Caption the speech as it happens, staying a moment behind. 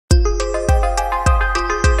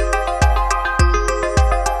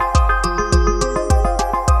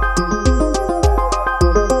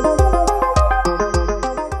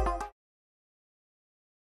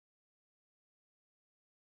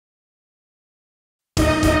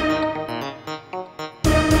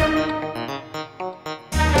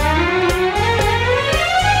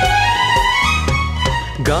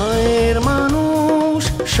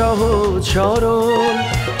সরল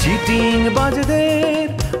চিটিং বাজদের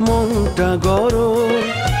মনটা গরম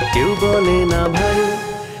কেউ বলে না ভাই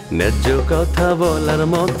ন্যায্য কথা বলার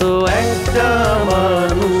মতো একটা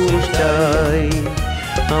মানুষ চাই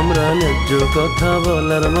আমরা ন্যায্য কথা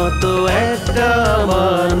বলার মতো একটা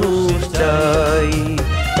মানুষ চাই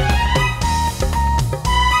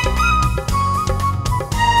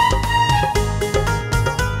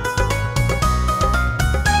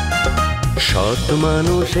সৎ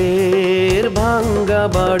মানুষের ভাঙ্গা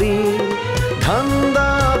বাড়ি ধান্দা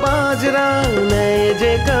বাজরা নেয়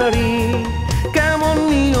যে কাড়ি কেমন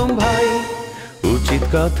নিয়ম ভাই উচিত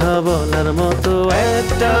কথা বলার মতো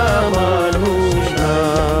একটা মানুষ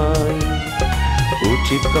নাই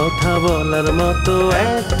উচিত কথা বলার মতো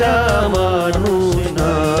একটা মানুষ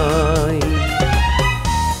নাই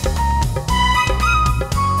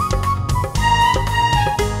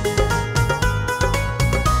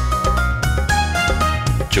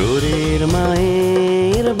চোরের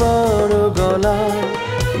মায়ের বড় গলা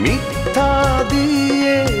মিথ্যা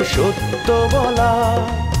দিয়ে সত্য বলা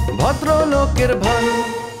ভদ্রলোকের ভাই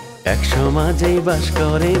এক সমাজেই বাস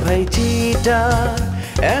করে ভাই চিটার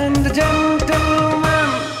এন্ড জেন্টলম্যান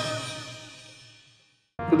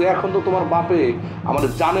কিন্তু এখন তো তোমার বাপে আমাদের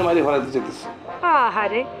জানে মারি ফেলাতে চাইতেছে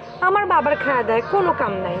আহারে আমার বাবার খাওয়া দেয় কোনো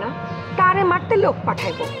কাম নাই না তারে মারতে লোক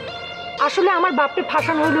পাঠাইবো আসলে আমার বাপকে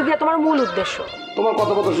ফাঁসানো হইল গিয়া তোমার মূল উদ্দেশ্য তোমার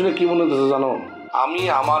কথা শুনে কি মনে হতেছে জানো আমি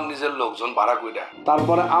আমার নিজের লোকজন ভাড়া কইরা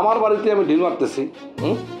তারপরে আমার বাড়িতে আমি ঢিল মারতেছি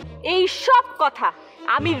এই সব কথা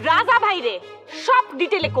আমি রাজা ভাইরে সব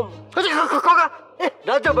ডিটেইলে কম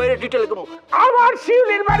রাজা ভাইরে ডিটেইলে কম আমার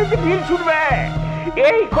শিউলির বাড়িতে ঢিল ছুটবে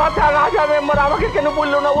এই কথা রাজা মেম্বার আমাকে কেন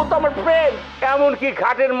বললো না ও তো আমার ফ্রেন্ড এমনকি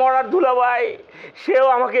ঘাটের মরার দুলাভাই সেও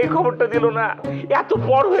আমাকে এই খবরটা দিল না এত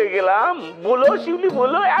পর হয়ে গেলাম বলো শিউলি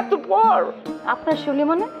বলো এত পর আপনার শিউলি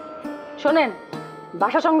মানে শোনেন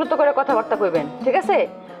ভাষা সংযুক্ত করে কথাবার্তা কইবেন ঠিক আছে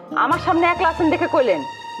আমার সামনে এক লাসেন দেখে কইলেন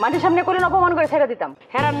মাঝের সামনে কইলেন অপমান করে ছেড়ে দিতাম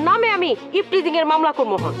হেরার নামে আমি ইপ্রিজিং এর মামলা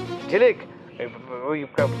করবো হন ঝিলিক ওই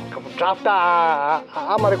ড্রাফটটা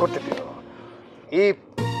আমারে করতে দিল এই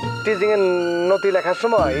টিজিং এর নথি লেখার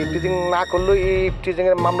সময় এই টিজিং না করলে এই টিজিং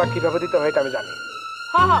এর মামলা কিভাবে দিতে হয় এটা আমি জানি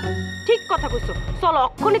হ্যাঁ হ্যাঁ ঠিক কথা কইছো চলো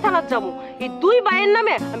অক্ষণি থানার যাবো এই দুই ভাইয়ের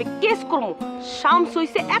নামে আমি কেস করবো শামস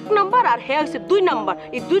হইছে 1 নাম্বার আর হে হইছে 2 নাম্বার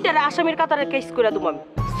এই দুইটারে আসামির কাতারে কেস করে দেবো আমি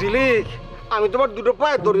ঝিলিক আমি তোমার দুটো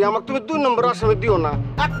পায়ে ধরি আমাকে তুমি 2 নম্বর আসামি দিও না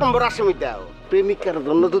 1 নম্বর আসামি দাও প্রেমিকার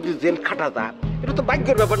জন্য যদি জেল খাটাতা এটা তো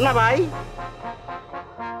ভাগ্যের ব্যাপার না ভাই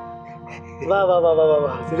বাহ বাহ বাহ বাহ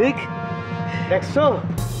বাহ ঝিলিক দেখছো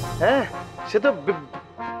হ্যাঁ সে তো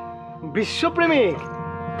বিশ্বপ্রেমিক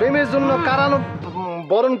প্রেমের জন্য কারানো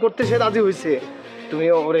বরণ করতে সে রাজি হয়েছে তুমি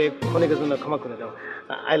ওরে ক্ষণিকের জন্য ক্ষমা করে দাও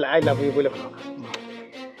আই লাভ ইউ বলে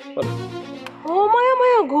ও মায়া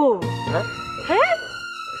মায়া গো হ্যাঁ হ্যাঁ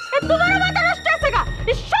তোমার মাথা নষ্ট আছে গা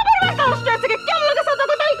সবার মাথা নষ্ট আছে গা কেমন লাগে সাথে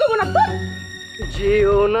কথাই কইবো না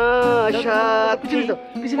জিও না সাথী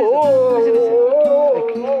ও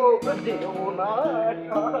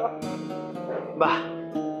বাহ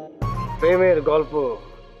প্রেমের গল্প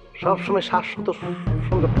সবসময় শাশ্বত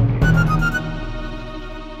সুন্দর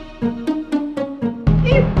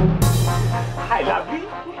হাই লাভলি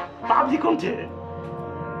বাবলি কোনছে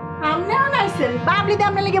আমনেও নাইছেন বাবলি দে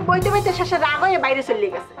আমনে লাগি বইতে বইতে শেষে রাগ হয়ে বাইরে চলে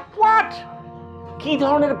গেছে হোয়াট কি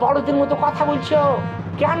ধরনের বড়দের মতো কথা বলছো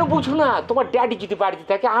কেন বুঝো না তোমার ড্যাডি যদি বাড়িতে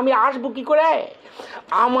থাকে আমি আসবো কি করে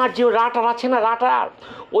আমার যে রাটার আছে না রাটার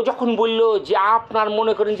ও যখন বললো যে আপনার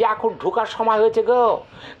মনে করেন যে এখন ঢোকার সময় হয়েছে গো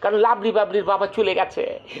কারণ লাভলি বাবলির বাবা চলে গেছে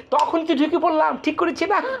তখন তো ঢুকে পড়লাম ঠিক করেছি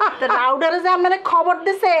না রাউডারে যে আপনারা খবর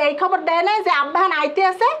দিছে এই খবর দেয় নাই যে আব্বাহান আইতে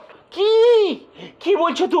আছে কি কি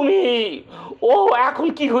বলছো তুমি ও এখন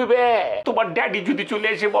কি হইবে তোমার ড্যাডি যদি চলে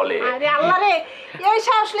এসে বলে আরে আল্লাহ রে এই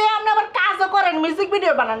সাহস নিয়ে আপনি আবার কাজও করেন মিউজিক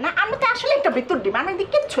ভিডিও বানান না আমি তো আসলে একটা ভিতর দিই মানে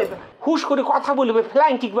দিকে কিচ্ছু হইবে না হুশ করে কথা বলবে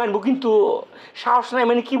ফ্লাইং কিক মারবো কিন্তু সাহস নাই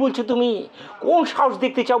মানে কি বলছো তুমি কোন সাহস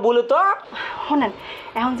দেখতে চাও বলো তো শোনেন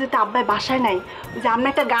এখন যেহেতু আব্বাই বাসায় নাই যে আপনি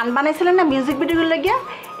একটা গান বানাইছিলেন না মিউজিক ভিডিও লাগিয়ে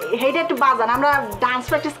সেইটা একটু বাজান আমরা ডান্স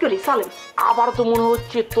প্র্যাকটিস করি চলেন আবার তো মনে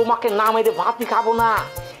হচ্ছে তোমাকে না মেরে ভাতই খাবো না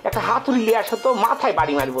একটা হাতুড়ি নিয়ে আসো তো মাথায়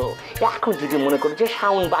বাড়ি মারবো এখন যদি মনে করো যে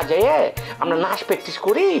সাউন্ড বাজায় আমরা নাচ প্র্যাকটিস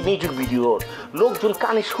করি মিউজিক ভিডিওর লোকজন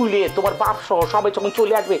কানে শুইলে তোমার বাপ সহ সবাই যখন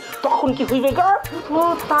চলে আসবে তখন কি হইবে গা ও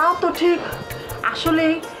তা তো ঠিক আসলে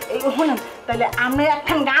এই শোনেন তাহলে আপনি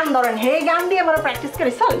একটা গান ধরেন হে গান দিয়ে আমরা প্র্যাকটিস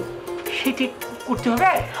করি চল সেটি করতে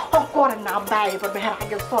হবে ও করেন না আব্বা এবার বেহার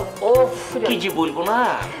আগে চলেন ও কি যে বলবো না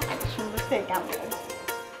সুন্দর সে গান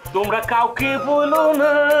তোমরা কাউকে বলো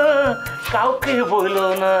না কাউকে বলো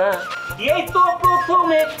না এই তো প্রথম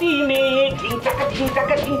একটি মেয়ে ঢিংটাকা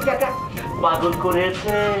পাগল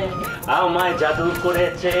করেছে আমায় জাদু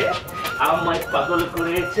করেছে আমায় পাগল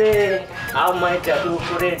করেছে, আমায় জাদু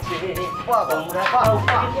করেছে।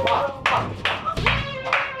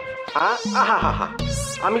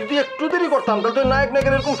 আমি যদি একটু দেরি করতাম তাহলে তো নায়ক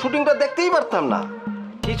নায়কের এরকম শুটিংটা দেখতেই পারতাম না।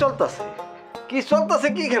 কি চলতেছে কি চলতেছে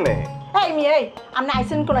কি এখানে? এই মেয়ে, এই আমরা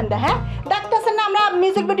আইসেন কোন দা? হ্যাঁ, দেখতেছেন না আমরা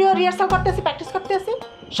মিউজিক ভিডিও রিহার্সাল করতেছি, প্র্যাকটিস করতেছি,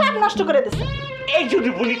 সব নষ্ট করে দিছে। এই যদি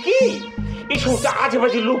বলি কি, এই সমস্ত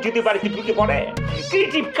আজেবাজে লোক যদি বাড়িতে ঢুকে পড়ে,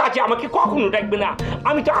 ক্রিয়েটিভ কাজে আমাকে কখনো ডাকবে না।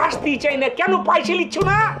 আমি তো আসতেই চাই না, কেন পয়সা নিচ্ছ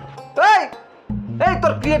না? এই এই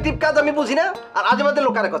তোর ক্রিয়েটিভ কাজ আমি বুঝি না, আর আজেবাজে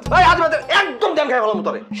লোক আরে কথা। এই আজেবাজে একদম জান খাই ভালো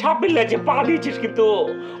তোরে। সাপের লাজে পা দিয়েছিস, কিন্তু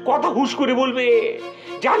কথা হুশ করে বলবে।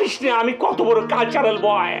 জানিস না আমি কত বড় কালচারাল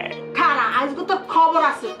বয়। খারা আজকে তোর খবর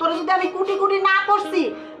আছে, তোর যদি আমি কুটি কুটি না করছি,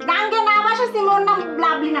 ডাঙ্গে না বাসাছি, মোর নাম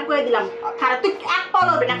লাভলি না কয়ে দিলাম। খারা তুই এক পাও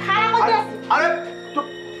লড়বি না, খারা মধ্যে আছে। আরে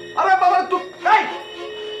আরে বাবা তুই এই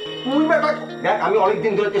তুই বেটা দেখ, আমি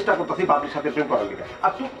অনেকদিন ধরে চেষ্টা করতেছি বাবলির সাথে প্রেম করার লিগে।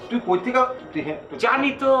 আর তুই কই থেকে জানি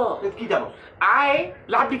তো কি জানো? আয়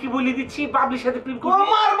লাভলিকে বলে দিচ্ছি বাবলির সাথে প্রেম করবি।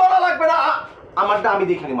 আমার বলা লাগবে না, আমারটা আমি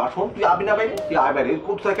দেখে নিই। মা শোন, তুই আবি না বাইরে, তুই আয় বাইরে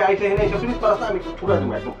কোথ থেকে আইতে হেনে এসে প্লিজ পারাস, আমি ছুড়ে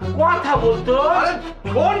দেবো একদম। কথা বলতো আরে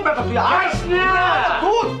শোন বেটা তুই আইস না,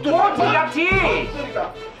 তুই ঠিক আছি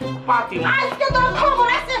পাতি না। আজকে তোর খবর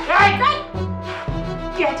আছে। এই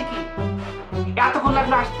কি আছে কি? এতক্ষণ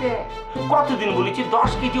লাগলো আসতে? কতদিন বলেছি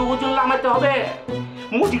 10 কেজি ওজন নামাতে হবে।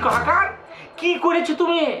 মুটি কাকার কি করেছো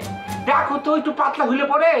তুমি? দেখো তো একটু পাতলা হইলে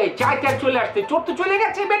পরে চাইতে আর চলে আসতে। চোর তো চলে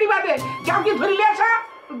গেছে বেড়ি বাদে, যাও কি ধরিলে আসা।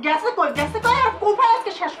 গেছে কই আর কোপায়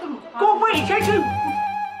আজকে শেষ করব। কোপাই শেষ।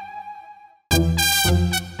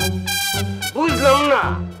 বুঝলাম না,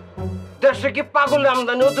 দেশে কি পাগল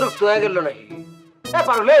আমদানি অতিরিক্ত হয়ে গেল নাকি?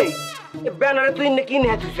 পাগল এই ব্যানারে তুই কি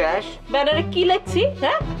নেছিস? ব্যানারে কি লিখছি?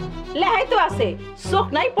 হ্যাঁ, লেহাই তো আছে, চোখ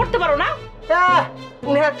নাই, পড়তে পারো না?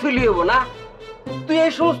 নেহা থুলি হবো না। তুই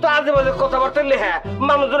এই সমস্ত আজেবাজে কথাবার্তা লেহা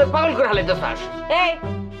মানুষজনে পাগল করে হালাইতে চাস। এই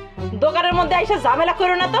দোকানের মধ্যে আইসা ঝামেলা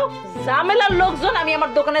করো না তো। ঝামেলার লোকজন আমি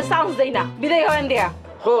আমার দোকানে চান্স দেই না, বিদায় হবেন দিয়া।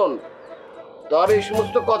 শোন, তোর এই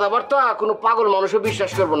সমস্ত কথাবার্তা কোনো পাগল মানুষও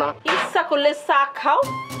বিশ্বাস করবো না। ইচ্ছা করলে চা খাও,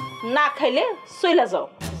 না খাইলে চইলা যাও,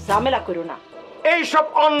 ঝামেলা করো না। এই সব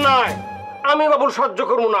অন্যায় আমি বাবুল সহ্য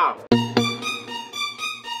করবো না।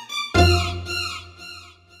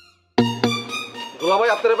 দুলা ভাই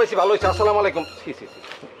আপনারা পাইছি, ভালো হয়েছে। আসসালামু আলাইকুম।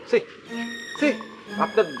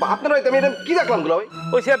 আপনার আমি এটা কি দেখলাম দুলা ভাই?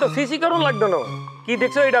 ওই সে এত সিসি কারণ লাগতো না, কি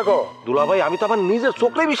দেখছো এটা কো? দুলা ভাই আমি তো আমার নিজের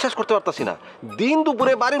চোখেই বিশ্বাস করতে পারতাছি না। দিন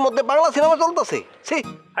দুপুরে বাড়ির মধ্যে বাংলা সিনেমা চলতেছে।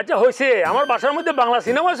 আচ্ছা হয়েছে, আমার বাসার মধ্যে বাংলা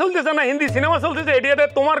সিনেমা চলতেছে না হিন্দি সিনেমা চলতেছে, এটা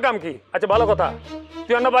তোমার কাম কি? আচ্ছা ভালো কথা,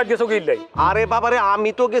 তুই অন্য বাদ গেছো গিল্লাই? আরে বাবারে,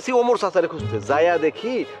 আমি তো গেছি ওমর চাচারে খুঁজতে, যাইয়া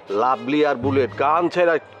দেখি লাভলি আর বুলেট গান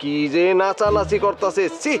ছেড়া কি যে নাচানাচি করতেছে।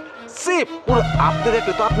 আপনি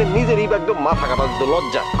দেখলে তো আপনি নিজেরই একদম মাথা কাটা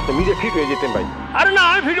লজ্জা, আপনি নিজে ফিট হয়ে যেতেন ভাই। আরে না,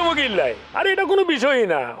 আমি ভিডিও গিল্লাই, আরে এটা কোনো বিষয়ই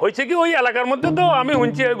না। হয়েছে কি, ওই এলাকার মধ্যে তো আমি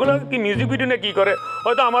শুনছি এগুলো কি মিউজিক ভিডিও না কি করে,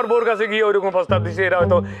 হয়তো আমার বোর কাছে গিয়ে ওইরকম প্রস্তাব দিছে, এরা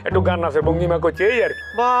হয়তো একটু গান নাচে ভঙ্গিমা করছে, এই আর কি।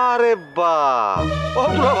 বারে বা, ও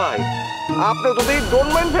দুলা ভাই আপনি তো এই ডোন্ট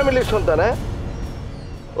মাইন্ড ফ্যামিলির সন্তান। হ্যাঁ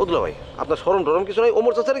ও দুলা ভাই, আপনার শরম টরম কিছু নাই?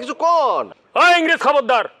 ওমর চাচারে কিছু কোন? ওই ইংরেজ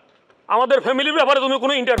খবরদার, আমাদের ফ্যামিলির ব্যাপারে তুমি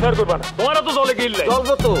কোনো ইন্টারফেয়ার করবে না। তোমার তো জলে গিল্লাই।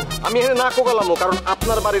 চলবো তো, আমি এখানে না কোকালামো, কারণ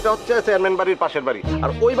আপনার বাড়িটা হচ্ছে চেয়ারম্যান বাড়ির পাশের বাড়ি, আর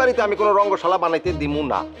ওই বাড়িতে আমি কোনো রঙ্গশালা বানাইতে দিমু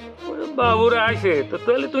না। বাবুরা আইসে তো,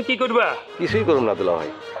 তাহলে তুমি কি করবা? কিছুই করুন না দুলা ভাই,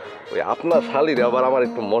 ওই আপনার শালিরে আবার আমার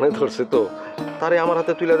একটু মনে ধরছে তো, তারে আমার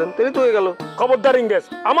হাতে তুলে দেন, তাই তো হয়ে গেল। খবরদার ইংরেজ,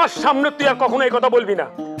 আমার সামনে তুই আর কখনো এই কথা বলবি না,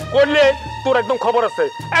 করলে তোর একদম খবর আছে,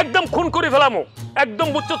 একদম খুন করে ফেলামো, একদম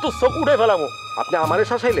বুঝছো তোর চোখ উঠে ফেলামো। আপনি আমারে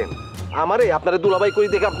শাসাইলেন, আমারে আপনারে দুলাভাই করে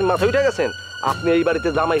দেখে আপনি মাথা উঠে গেছেন। আপনি এই বাড়িতে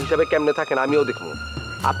জামাই হিসাবে কেমনে থাকেন আমিও দেখবো।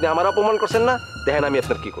 আপনি আমার অপমান করছেন না, দেখেন আমি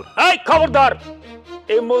আপনার কি করি। এই খবরদার,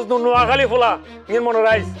 এই মজনু নোয়াখালী ফোলা নির্মল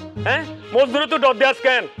রাইস, হ্যাঁ মজদুরে তুই ডর দেয়াস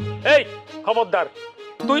কেন? এই খবরদার,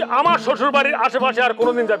 তুই আমার শ্বশুর বাড়ির আশেপাশে আর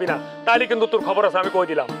কোনোদিন যাবি না, তাহলে কিন্তু তোর খবর আছে, আমি কই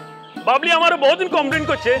দিলাম। বাবলি আমার বহুদিন কমপ্লেন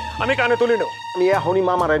করছে, আমি কানে তুলি না। আমি এখনই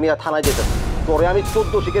মামারে নিয়ে থানায় যেতে, পরে আমি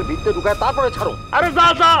 14 শিখের ভিতরে ঢুকায় তারপরে ছাড়ো। আরে যা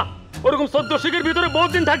যা, ওরকম 14 শিখের ভিতরে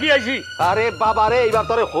বহুদিন থাকি আইছি। আরে বাবা রে, এইবার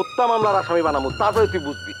তোরে হত্যা মামলার আসামি বানাবো, তারপরে তুই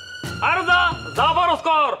বুঝবি। আরে যা যা পারস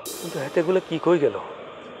কর। কিন্তু এতেগুলো কি কই গেল,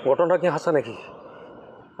 ঘটনাটা কি হাসা নাকি?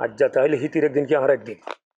 আজ যা তাইলে হিতির একদিন কি আর একদিন।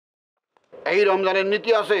 এই রমজানের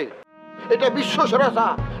নীতি আছে, এটা বিশ্ব সেরা চা,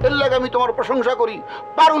 এর লাগে আমি তোমার প্রশংসা করি।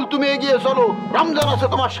 পারুল তুমি এগিয়ে চলো, রমজান আছে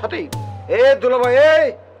তোমার সাথে। এ দুলাভাই, এই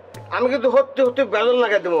আমি কিন্তু হতে হতে বেদল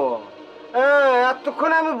লাগাই দেবো।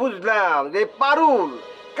 এতক্ষণে আমি বুঝলাম যে পারুল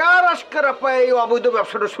কার আশকারা পায় এই অবৈধ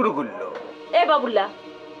ব্যবসাটা শুরু করলো। এ বাবুল্লাহ,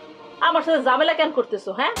 আমার সাথে ঝামেলা কেন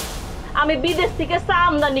করতেছো? হ্যাঁ, আমি বিদেশ থেকে চা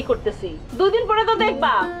আমদানি করতেছি, 2 দিন পরে তো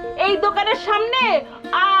দেখবা এই দোকানের সামনে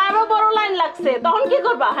আরো বড় লাইন লাগছে, তখন কি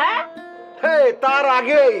করবা? হ্যাঁ হে তার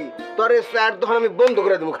আগেই তোর এই স্যার তখন আমি বন্ধ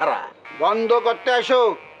করে দেবো খারা। বন্ধ করতে আসো,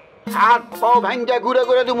 হাত পাও ভাঙ্গা ঘুরে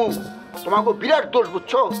ঘুরে দেবো। তোমাকে বিরাট দোষ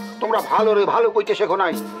বুঝছো, তোমরা ভালো রে ভালো কইতে শেখো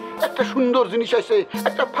নাই। একটা সুন্দর জিনিস আছে,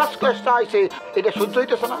 একটা ফার্স্ট ক্লাসটা আছে, এটা সহ্য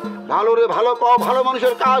হইতেছে না। ভালো রে ভালো কও, ভালো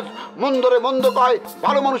মানুষের কাজ, মন্দ রে মন্দ কয়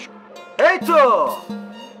ভালো মানুষ।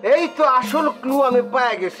 এই তো আসল ক্লু আমি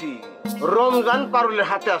পেয়ে গেছি। রমজান পারুলের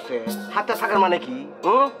হাতে আছে। হাতে থাকার মানে কি?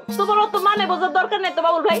 তোমার তো মানে বোঝার দরকার নেই তো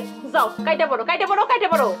বাবুল ভাই, যাও কাইটা পড়ো কাইটা পড়ো কাইটা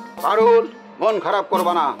পড়ো। পারুল, মন খারাপ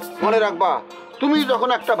করবা না, মনে রাখবা তুমি যখন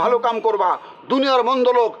একটা ভালো কাম করবা দুনিয়ার মন্দ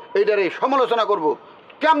লোক এইটারে সমালোচনা করব,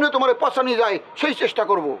 কেমনে তোমার পছানি যায় সেই চেষ্টা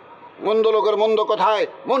করব। মন্দ লোকের মন্দ কথায়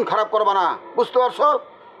মন খারাপ করবা না, বুঝতে পারছো?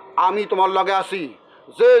 আমি তোমার লগে আছি।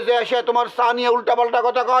 যে যে এসে তোমার চা নিয়ে উল্টা পাল্টা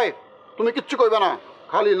কথা কয় তুমি কিচ্ছু কইবা না,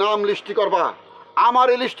 খালি নাম লিস্টি করবা, আমার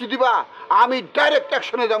এই লিস্টি দিবা, আমি ডাইরেক্ট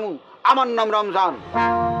অ্যাকশনে যাবো। আমার নাম রমজান।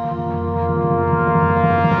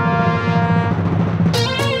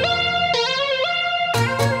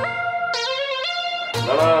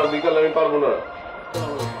 না না, বিকালে আমি পারবো না।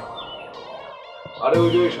 আরে ওই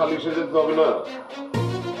যে ওই সালিশে যেতে হবে না।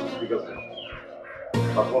 ঠিক আছে,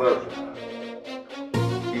 তারপরে আসো।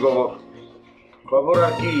 কি খবর? খবর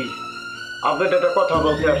আর কি, আপনাদের একটা কথা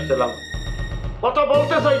বলতে আসছিলাম। কথা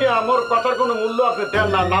বলতে চাই না, আমার কথার কোনো মূল্য আপনি দেন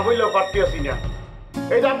না, না বললেও পারতে আসি না।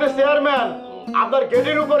 এই যে আপনি চেয়ারম্যান, আপনার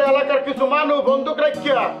গেটের উপরে এলাকার কিছু মানুষ বন্দুক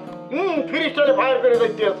রাখিয়া ফ্রি স্টাইলে ফায়ার করে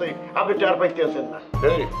যাইতে আছে, আপনি টের পাইতে আছেন না।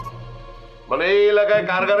 এই মানে এই এলাকায়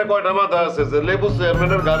কার গাড়ে কয়টা মাথা আছে যে লেবু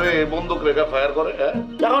চেয়ারম্যানের গাড়ে বন্দুক রেখা ফায়ার করে?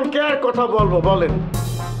 এখন কে আর কথা বলবো বলেন?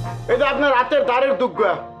 এই যে আপনার হাতের দাঁড়ের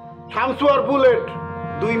দুগ্গা শামসু আর বুলেট,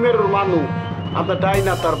 দুই মেরুর মানুষ, আপনার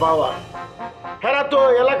ডাইনা তার বাবা, হেরা তো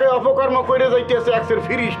এলাকায় অপকর্ম করে যাইতেছে এক্সের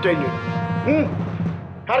ফ্রি স্টাইলে।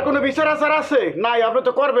 আর কোনো বিচার আচার আছে? নাই, আপনি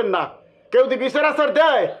তো করবেন না। কেউ যদি বিচার আচার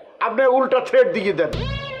দেয় আপনি উল্টা থ্রেড দিয়ে দেন।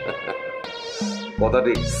 কথা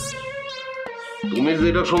ঠিক, তুমি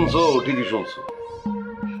যেটা শুনছো ঠিকই শুনছো।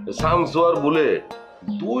 শামসু আর বুলেট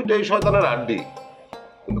দুইটাই শয়তানের আড্ডি,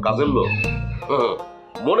 কিন্তু কাজের লোক।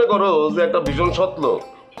 মনে করো যে একটা ভীষণ সৎ লোক,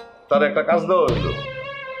 তার একটা কাজ দেওয়া হইলো,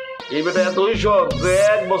 এই বেটা এতই সৎ যে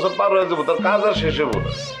 1 বছর পার হয়ে যাবো তার কাজ আর শেষ হবো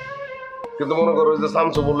না। কিন্তু মনে করো যে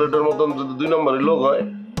শামসু বুলেটের মতন যদি 2 নম্বরের লোক হয়,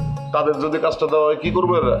 তাদের যদি কাজটা দেওয়া হয়, কি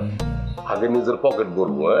করবো এরা? আগে নিজের পকেট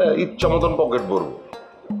ভরবো, ইচ্ছা মতন পকেট ভরবো,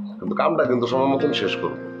 কিন্তু কামটা কিন্তু সময় মতন শেষ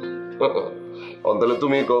করবো। তাহলে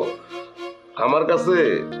তুমি কও, আমার কাছে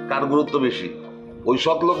কার গুরুত্ব বেশি? ওই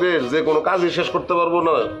সৎ লোকের যে কোনো কাজই শেষ করতে পারবো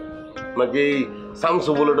না, নাকি এই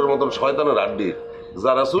শামসু বুলেটের মতন শয়তানের আড্ডি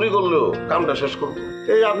যারা চুরি করলেও কামটা শেষ করবো?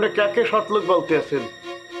 এই আপনি কাকে সৎলোক বলতে আছেন?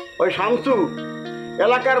 ওই শামসু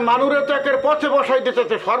এলাকার মানুরে তো একের পথে বসাই দিতে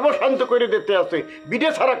আছে, সর্বশান্ত করে দিতে আছে, বিডে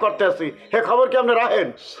ছাড়া করতে আছে। হে খবর কি আপনি রাখেন?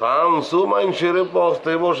 শামসু মানুষের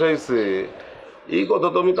পথে বসাইছে এই কথা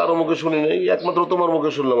তো আমি কারো মুখে শুনি নাই, একমাত্র তোমার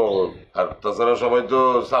মুখে শুনলাম এখন। আর তাছাড়া সবাই তো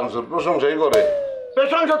শামসুর প্রশংসাই করে।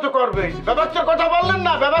 প্রশংসা তো করবেই, ব্যবস্থার কথা বললেন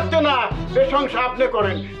না, ব্যবস্থা না, প্রশংসা আপনি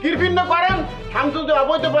করেন, কিরভিন্ন করেন। শামসু যে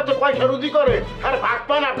অবৈধ পথে পয়সা রুজি করে, আর ভাগ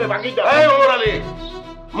পান আপনি বাকিটা। এই ওমর আলী,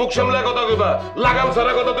 মুখ সামলে কথা কইবা, লাগাম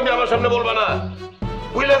ছাড়া কথা তুমি আমার সামনে বলবা না।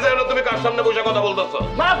 বুঝলে যাই না তুমি কার সামনে বসে কথা বলতেছ?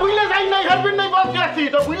 না বুঝলে যাই নাই, হেরবিন নাই বলতে আসছি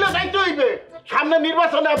তো, বুঝলে যাইতে হইবে। সামনে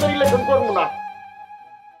নির্বাচনে আপনি ইলেকশন করবো না।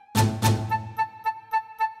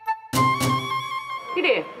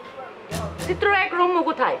 কিরে চিত্রনায়ক রম্য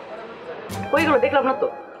কোথায়? কই গেল দেখলাম না তো।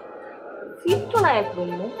 চিত্রনায়ক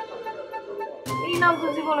রম্য এই নাম তো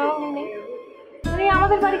জীবনে নেই।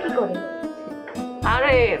 আমাদের বাড়ি কি করে?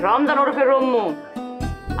 আরে রমজান ওরফে রম্য,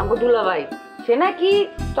 আমাকে দুলা ভাই, সে নাকি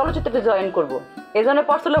চলচ্চিত্রতে জয়েন করবো, এই জন্য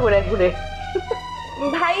পড়ছিল ঘুরে ঘুরে।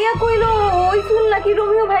 ভাইয়া কইলো ওই চুল নাকি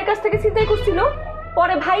রোমিও ভাইয়ের কাছ থেকে ছিনতাই করছিল,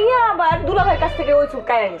 পরে ভাইয়া আবার দুলা ভাইয়ের কাছ থেকে ওই চুল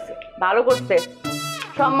কায়া নিছে। ভালো করছে,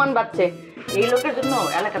 সম্মান পাচ্ছে। এই লোকের জন্য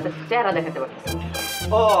এলাকাতে চেহারা দেখাতে পারতেছে।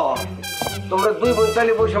 ও তোমরা 2 বোন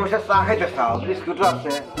তাহলে বসে বসে চা খাইতে চাও, বিস্কুটও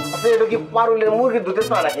আছে। আচ্ছা এটা কি পারুলের মুরগির দুধের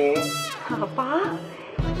চা নাকি? বাবা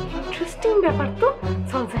ইন্টারেস্টিং ব্যাপার তো,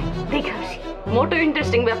 চল যাই দেখে আসি। মোটো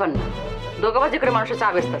ইন্টারেস্টিং ব্যাপার না, দোকাবাজি করে মানুষের চা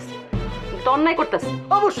বেচতেছে, কিন্তু অন্যায় করতেছে।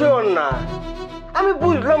 অবশ্যই না, আমি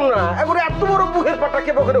বুঝলাম না এখন এত বড় বুকের পাটা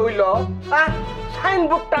কে বকরে হইল।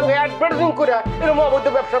 সাইনবোর্ড টাঙ্গে অ্যাডভার্টাইজিং করে এরকম অবৈধ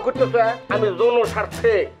ব্যবসা করতেছে। আমি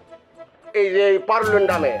জনস্বার্থে এই যে পারুলের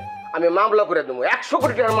নামে আমি মামলা করে দেবো, 100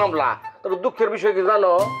 কোটি টাকার মামলা। তবে দুঃখের বিষয় কি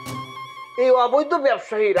জানো, এই অবৈধ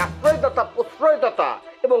ব্যবসায়ী আশ্রয়দাতা, প্রশ্রয়দাতা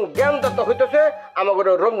এবং জ্ঞানদাতা হইতেছে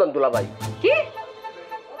আমাদের রমজান দুলাভাই। কি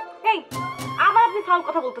এই আবার আপনি ফাউল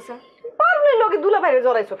কথা বলতেছেন? পারুলের লোকে দুলা ভাইরে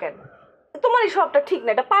জড়াইছো কেন? তোমার এই সবটা ঠিক না,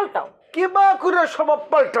 এটা পাল্টাও। কি বা করে স্বভাব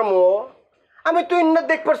পাল্টামো? আমি তো ইন্না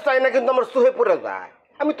দেখবার চাই না, কিন্তু আমার সুহে পড়ে যায়।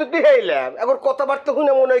 আমি তো দেখাইলাম এখন কথাবার্তা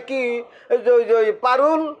শুনে মনে হয় কি ওই যে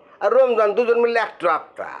পারুল আর রমজান দুজন মিলে একটু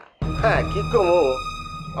আটটা। হ্যাঁ কি কমু,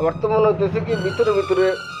 আমার তো মনে হইতেছে কি ভিতরে ভিতরে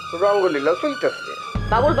রঙ্গলীলা চলতেছে।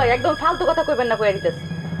 বাবুল ভাই একদম ফালতু কথা কইবেন না, কইয়া দিতেছি।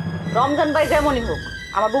 রমজান ভাই যেমনই হোক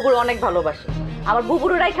আমার বুবুর অনেক ভালোবাসে। আমার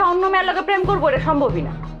বুবুর রাইখা অন্য মেয়ের লগে প্রেম করবো এটা সম্ভবই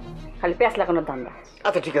না, খালি প্যাঁচ লাগানোর ধান্দা।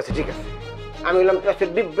 আচ্ছা ঠিক আছে ঠিক আছে, আমি বললাম প্যাঁচের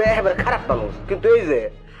দিব্যে এবার খারাপ মানুষ, কিন্তু এই যে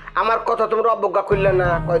আমার কথা তোমরা অবজ্ঞা করলে না,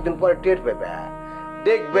 কয়েকদিন পরে টের পেবে,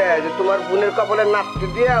 দেখবে যে তোমার বোনের কপালে নাচতে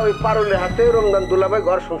দিয়ে ওই পারুলের হাতে রমজান দুলাভাই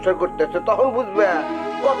ঘর সংসার করতেছে, তখন বুঝবে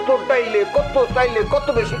কত টাইলে কত চাইলে কত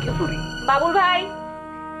বেশি খিচুড়ি। বাবুল ভাই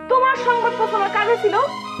তোমার সংবাদ পৌঁছানোর কাজে ছিল,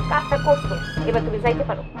 কাজটা করছো, এবার তুমি যাইতে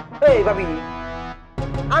পারো। এই ভাবি,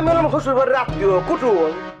 আমি হলাম শ্বশুর বাড়ির আত্মীয়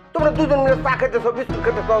কুটুম, তোমরা দুজন মিলে চা খেতেছ বিস্কুট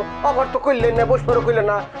খেতেছ, অফার তো করলে না, বসবারও করলে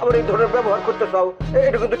না, আবার এই ধরনের ব্যবহার করতেছ,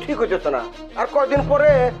 এটা কিন্তু ঠিক হইতেছে না। আর কয়দিন পরে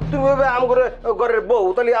তুমি আমগরে ঘরের বউ,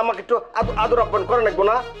 তাহলে আমাকে একটু আদর আপ্যায়ন করে রাখবো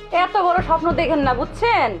না? এত বড় স্বপ্ন দেখেন না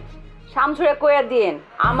বুঝছেন, শামসুরে কইয়া দিয়েন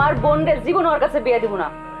আমার বোনের জীবন ওর কাছে বিয়ে দিব না,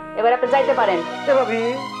 এবার আপনি যাইতে পারেন। এ ভাবি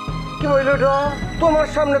কি বললো এটা? তোমার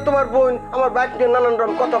সামনে তোমার বোন আমার বাইক নিয়ে নানান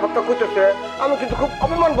রকম কথাবার্তা করতেছে, আমি কিন্তু খুব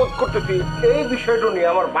অপমান বোধ করতেছি। এই বিষয়টা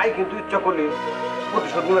নিয়ে আমার ভাই কিন্তু ইচ্ছা করলে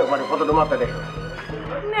প্রতিশোধ নিয়ে একবারে কতটা মাথায় রেখে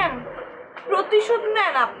নেন, প্রতিশোধ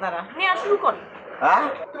নেন, আপনারা নেওয়া শুরু করেন। হ্যাঁ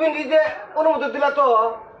তুমি নিজে অনুমতি দিলা তো,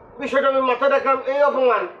 বিষয়টা আমি মাথায় রাখলাম, এই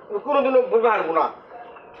অপমান কোনোদিনও ভুলবে হারবো না।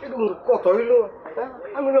 এরকম কত হইলো,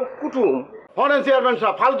 আমি কুটুম। হরেন চেয়ারম্যান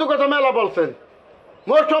সাহেব, ফালতু কথা মেলা বলছেন,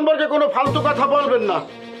 মোর সম্পর্কে কোনো ফালতু কথা বলবেন না।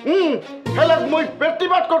 হেলে মই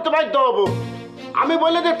প্রতিবাদ করতে বাধ্য হব। আমি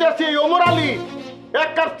বলে দিতে আছি ওমর আলী এক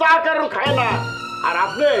কাপ চা কারণ খায় না, আর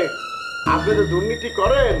আপনি যে দুর্নীতি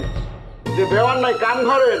করেন, যে বেওয়ার নাই কান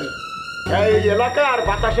ধরেন, এই এলাকার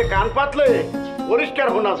বাতাসে কান পাতলে পরিষ্কার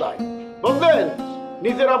শোনা যায়, বুঝলেন?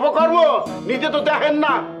 নিজের অপকর্ম নিজে তো দেখেন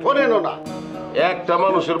না, শোনেনও না। একটা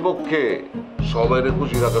মানুষের পক্ষে সবাই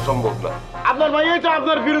খুশি রাখা সম্ভব না। আপনার ভাইয়াই তো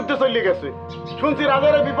আপনার বিরুদ্ধে চলে গেছে, শুনছি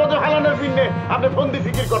রাজারের বিপদে ফেলানোর পিনে আপনি ফন্দি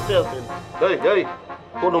ফিকির করতে আছেন। এই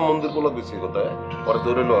কোন মন্দির বলা বেশি কথা, পরে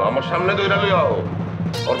ধরে লো আমার সামনে ধরে লইও,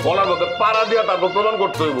 ওর গলার মধ্যে পাড়া দিয়া তারপর প্রমাণ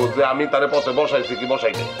করতে হইব যে আমি তারে পথে বসাইছি কি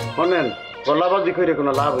বসাই নাই। শোনেন, গলাবাজি করে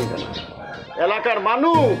কোনো লাভ হইবে না। এলাকার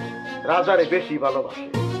মানুষ রাজারে বেশি ভালোবাসে,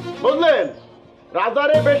 বুঝলেন?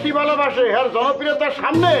 রাজারে বেশি ভালোবাসে, আর জনপ্রিয়তার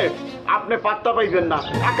সামনে আপনি পাত্তা পাইবেন না,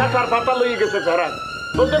 আকাশ আর পাতা লইয়ে গেছে ফেরান।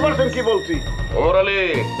 বলতে পারছেন কি বলছি? ওমর আলী,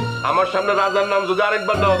 আমার সামনে রাজার নাম যদি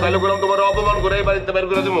আরেকবার দাও তাহলে বললাম তোমার অপমান করে এই বাড়িতে বের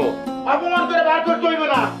করে দেবো। অপমান করে বার করতে হইবে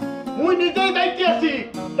না, মুই নিজেই দায়িত্বে আছি।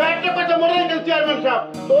 তা একটা কথা মনে রাখেন চেয়ারম্যান সাহেব,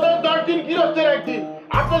 তোর 10 দিন গৃহস্থের একদিন,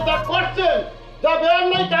 আপনি যা করছেন, যা বেয়ার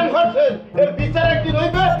নাই কাম করছেন, এর বিচার একদিন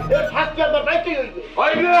হইবে, এর শাস্তি আপনার দায়িত্বই হইবে।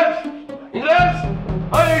 ইংরেজ ইংরেজ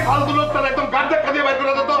এই ফালতু লোকটা একদম গাড় দেখা দিয়ে বের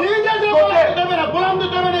করে দাও তো। ইংরেজে বলাতে দেবে না, গোলাম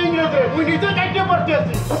দিতে হবে না ইংরেজে, মুই নিজে দায়িত্বে পড়তে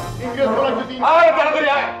আছি। ইংরেজ বলা যদি আয় তাড়াতাড়ি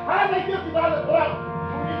আয়। হ্যাঁ দায়িত্বে আছি, তাহলে গোলাম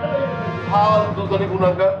ফালতু জানি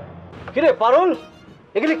গুনাহগার। কিরে পারুল,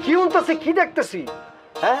 এগুলি কি উনতেছে, কি দেখতেছি?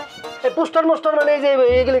 হ্যাঁ এই পোস্টার মোস্টার মানে এই যে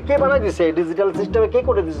এগুলি কে বানাই দিছে? ডিজিটাল সিস্টেমে কে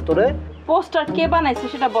করে দিছে তোরে? পোস্টার কে বানাইছে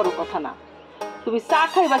সেটা বড় কথা না, তুমি চা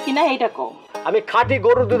খাইবা কিনা এইটা কও। আমি খাঁটি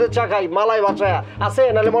গরুর দুধের চা খাই, মালাই বাছায়া আছে,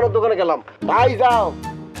 নাহলে মনের দোকানে গেলাম। তাই যাও,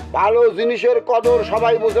 ভালো জিনিসের কদর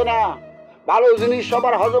সবাই বোঝে না, ভালো জিনিস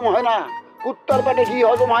সবার হজম হয় না, কুত্তার পেটে কি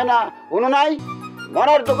হজম হয় না, কোনো নাই?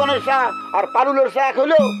 মরার দোকানের চা আর পারুলের চা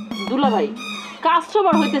হইলো। দুলা ভাই,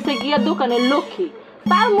 কাস্টমার হইতেছে গিয়া দোকানের লক্ষ্মী,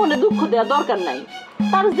 তার মনে দুঃখ দেওয়া দরকার নাই,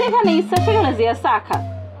 তার যেখানে ইচ্ছা সেখানে যে চা খান।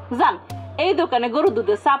 জান, এই দোকানে গরু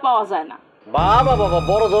দুধের চা পাওয়া যায় না। বাবা বাবা,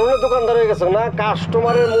 বড় ধরনের দোকানদার হয়ে গেছে না,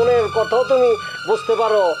 কাস্টমারের মনের কথাও তুমি বুঝতে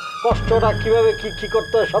পারো, কষ্টটা কিভাবে কি কি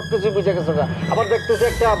করতে হয় সবকিছু বুঝে গেছো। আবার দেখতেছি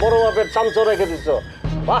একটা বড় মাপের চামচা রেখে দিচ্ছ,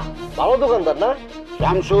 বাহ ভালো দোকানদার না?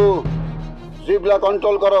 শামসু, জিবলা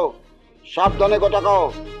কন্ট্রোল করো, সাবধানে কথা কও।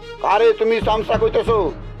 কারে তুমি চামচা কইতেছো?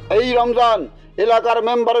 এই রমজান এলাকার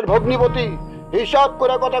মেম্বারের ভগ্নিপতি, হিসাব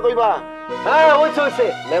করে কথা কইবা। হ্যাঁ হয়েছে,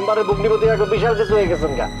 মেম্বারের ভগ্নিপতি একটা বিশাল কিছু হয়ে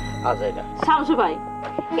গেছেন গা। আচ্ছা এটা শামসু ভাই,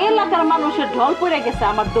 এলাকার মানুষের ঢল পড়ে গেছে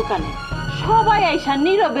আমার দোকানে, সবাই আইসা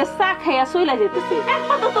নীরবে চা খাইয়া চইলা যেতেছে,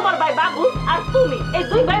 একমাত্র তোমার ভাই বাবু আর তুমি এই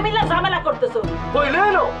দুই ভাই মিলে ঝামেলা করতেছো।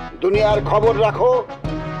 দুনিয়ার খবর রাখো,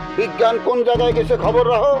 বিজ্ঞান কোন জায়গায় গেছে খবর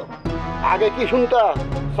রাখো। আগে কি শুনতা,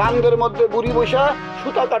 চাঁদের মধ্যে বুড়ি বসা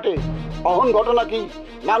সুতা কাটে, অহন ঘটনা কি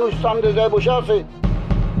মানুষ চাঁদে যায় বসে আছে।